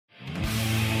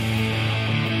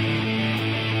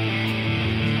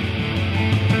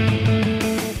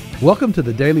Welcome to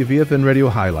the Daily VFN Radio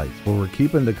Highlights, where we're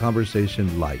keeping the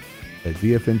conversation light at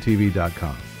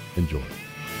VFNTV.com. Enjoy.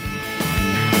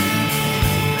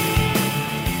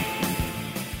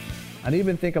 And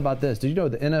even think about this. Did you know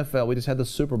the NFL, we just had the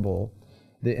Super Bowl,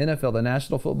 the NFL, the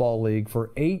National Football League, for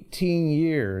 18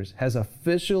 years has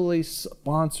officially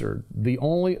sponsored the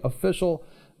only official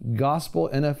gospel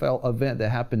NFL event that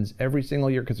happens every single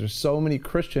year because there's so many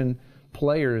Christian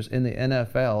players in the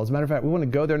NFL. As a matter of fact, we want to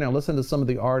go there now and listen to some of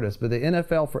the artists, but the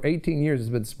NFL for 18 years has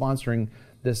been sponsoring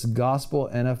this gospel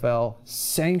NFL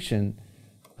sanction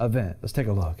event. Let's take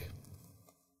a look.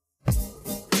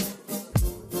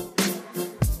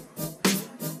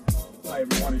 Hi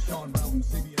everyone, it's Sean Brown from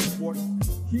CBN Sports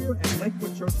here at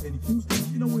Lakewood Church in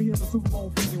Houston. You know, we're here at the Super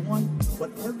Bowl 51,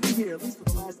 but every year, at least for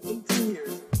the last 18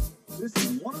 years, this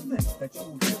is one event that you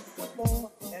will get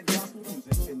football and gospel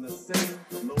music in the same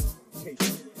location.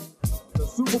 The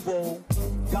Super Bowl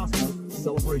Gospel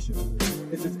Celebration.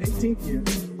 It's its 18th year.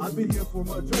 I've been here for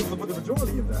the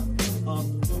majority of that.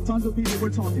 Tons of people. We're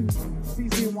talking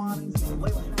CeCe Winans,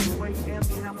 Lacrae,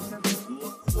 Anthony Hamilton,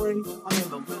 Lacrae. I mean,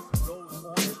 the list goes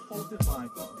on. It's hosted by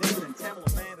David and Tamala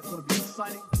Mann. It's going to be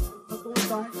exciting. Let's go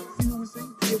inside, see who we see,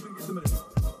 see if we can get some of this.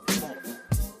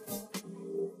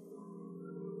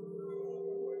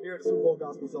 Here at the Super Bowl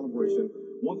Gospel Celebration,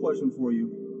 one question for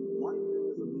you. Why is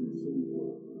it Super Bowl?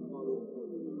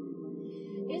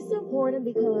 It's important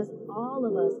because all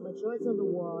of us, majority of the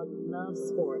world, love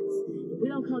sports. If we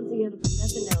don't come together for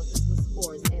nothing else, it's with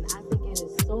sports. And I think it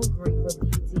is so great for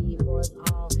BT, for us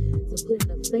all, to put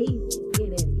the faith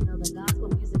in it. You know, the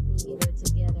gospel music thing in it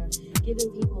together,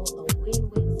 giving people a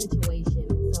win-win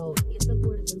situation. So it's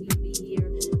important for me to be here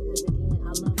because, again,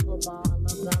 I love football, I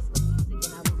love gospel music,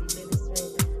 and I will be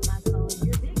ministering my song.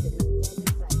 You're big to this. So I'm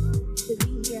excited to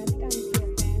be here. I think I was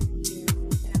here last year, and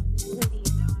I was in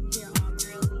Clinton, and now I'm here all girls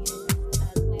in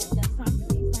Atlanta. So I'm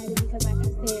really excited because, like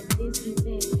I said, this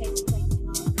event takes place in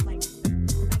all places. I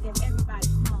guess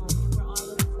everybody's home, and we're all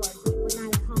looking forward to it. We're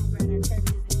not at home, we're at our churches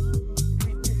and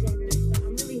projectors. So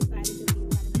I'm really excited to be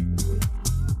part of this event.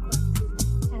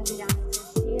 Having y'all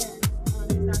to share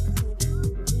this opportunity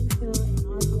into and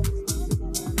all the other students that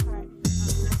are a part. I talk to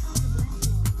blessing.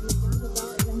 I'm a young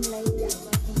adult, young lady. I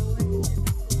love the Lord. And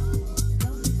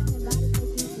those who come and God is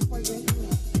taking me before greatness. I'm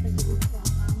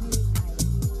really excited. I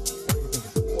think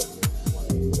it's important.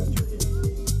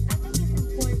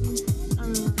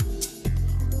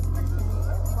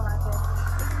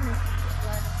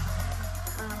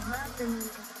 Love the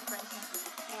music expression,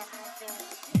 and I've been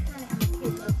kind of on the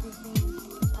kick of this thing, united with people.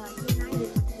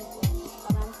 A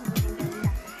lot of people think that we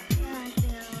have to compare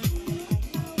ourselves,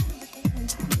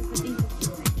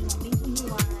 and be who you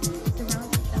are, surround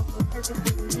yourself with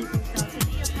purposeful people. So to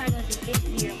be a part of it this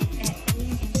year at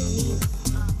least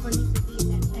for me to be in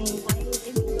that same way,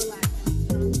 it means a lot.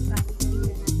 So I'm excited to be here, and I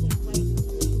can't wait to see.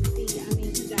 I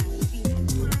mean, you got Stephen Simon,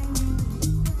 DJ Chicago here.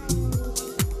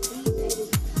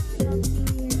 I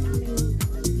mean,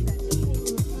 you got DJ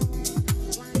Lacrae,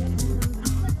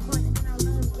 I'm looking forward to it, and I love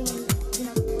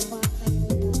seeing,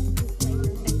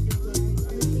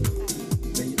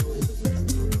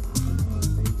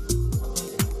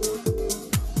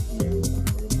 you know, the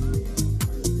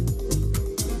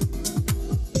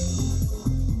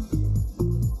football players,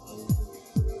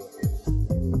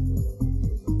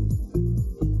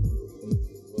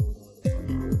 display their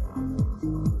faces there.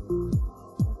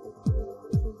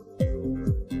 I'm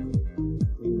really excited.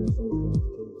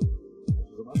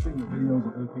 I've seen the videos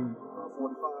of AP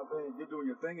 45, man. You're doing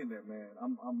your thing in there, man. I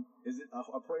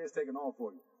pray it's taking off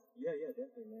for you. Yeah,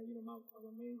 definitely, man. You know, my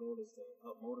main goal is to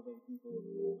help motivate people as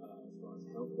far as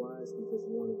health-wise, because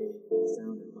you want to get a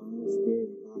sound and mind, spirit,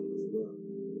 and body as well.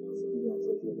 You know, so you got to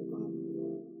take care of the body.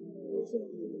 Make sure that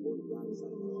we get the word of God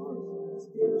inside of our heart, the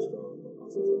spirit is strong, but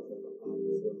also take care of our body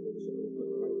as well. Make sure that we put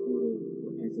the right food in,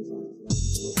 exercise,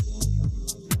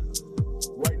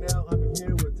 Right now, I'm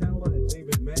here with Tamala and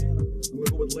David Mann. I'm going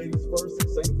to go with ladies first.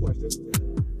 Same question.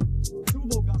 Super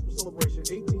Bowl Gospel Celebration,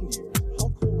 18 years. How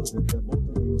cool is it that both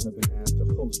of you have been asked to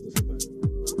host this event? I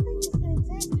think it's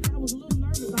fantastic. I was a little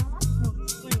nervous. I like to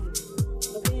sing,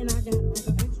 but then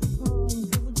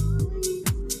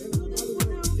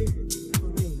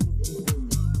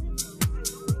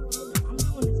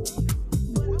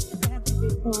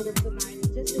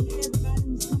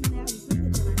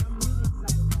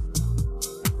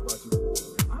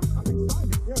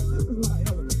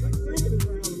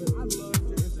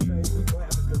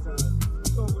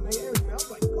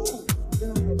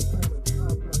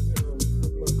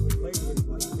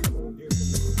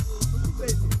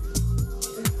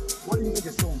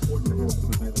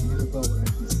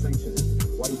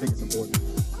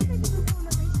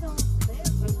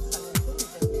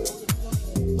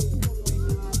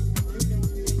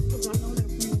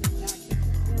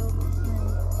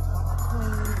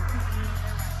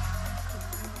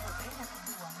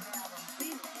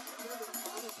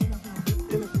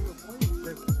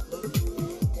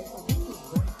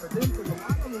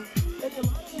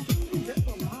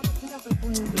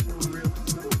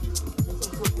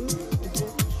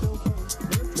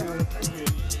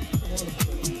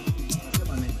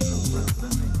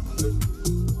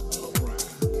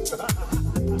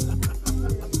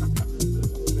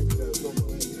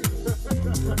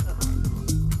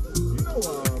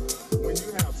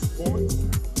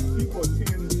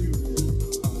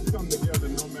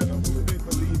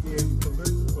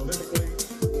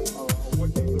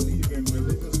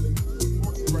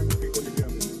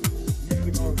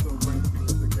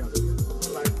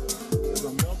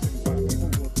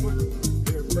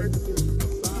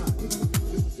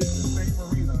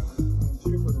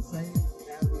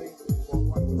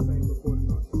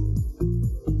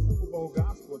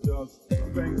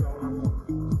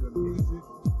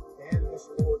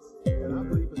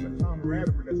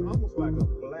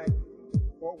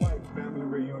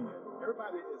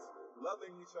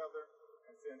loving each other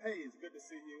and saying, hey, it's good to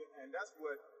see you. And that's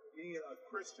what being a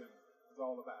Christian is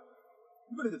all about.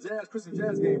 You've been at the Christian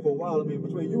jazz game for a while. I mean,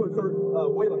 between you and Kurt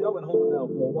Whalum, y'all been holding down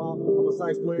for a while. I'm a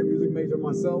sax player, music major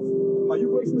myself. Are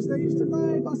you gracing the stage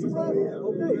tonight by surprise? Yeah,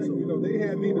 okay. So, you know, they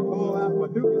had me to call out my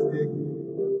Dukas gig.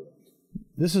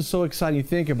 This is so exciting. You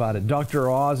think about it. Dr.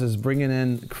 Oz is bringing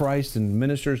in Christ and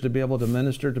ministers to be able to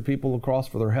minister to people across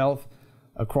for their health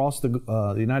across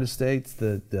the United States.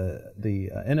 The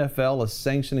NFL is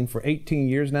sanctioning for 18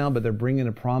 years now, but they're bringing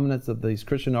a prominence of these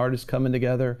Christian artists coming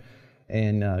together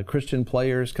and Christian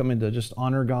players coming to just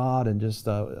honor God and just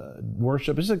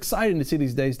worship. It's exciting to see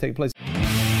these days take place.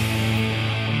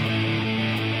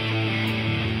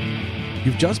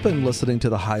 You've just been listening to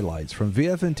the highlights from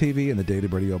VFN TV and the Daily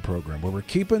Radio program, where we're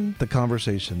keeping the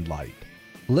conversation light.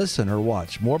 Listen or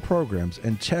watch more programs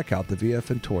and check out the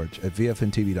VFN Torch at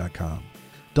VFNTV.com.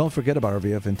 Don't forget about our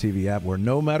VFN TV app, where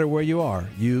no matter where you are,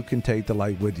 you can take the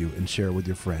light with you and share with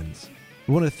your friends.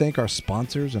 We want to thank our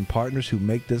sponsors and partners who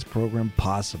make this program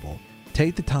possible.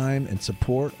 Take the time and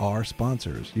support our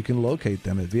sponsors. You can locate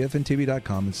them at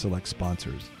VFNTV.com and select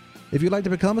sponsors. If you'd like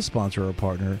to become a sponsor or a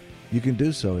partner, you can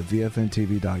do so at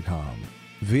VFNTV.com.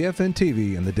 VFN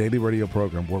TV and the Daily Radio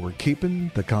program, where we're keeping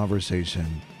the conversation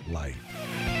light.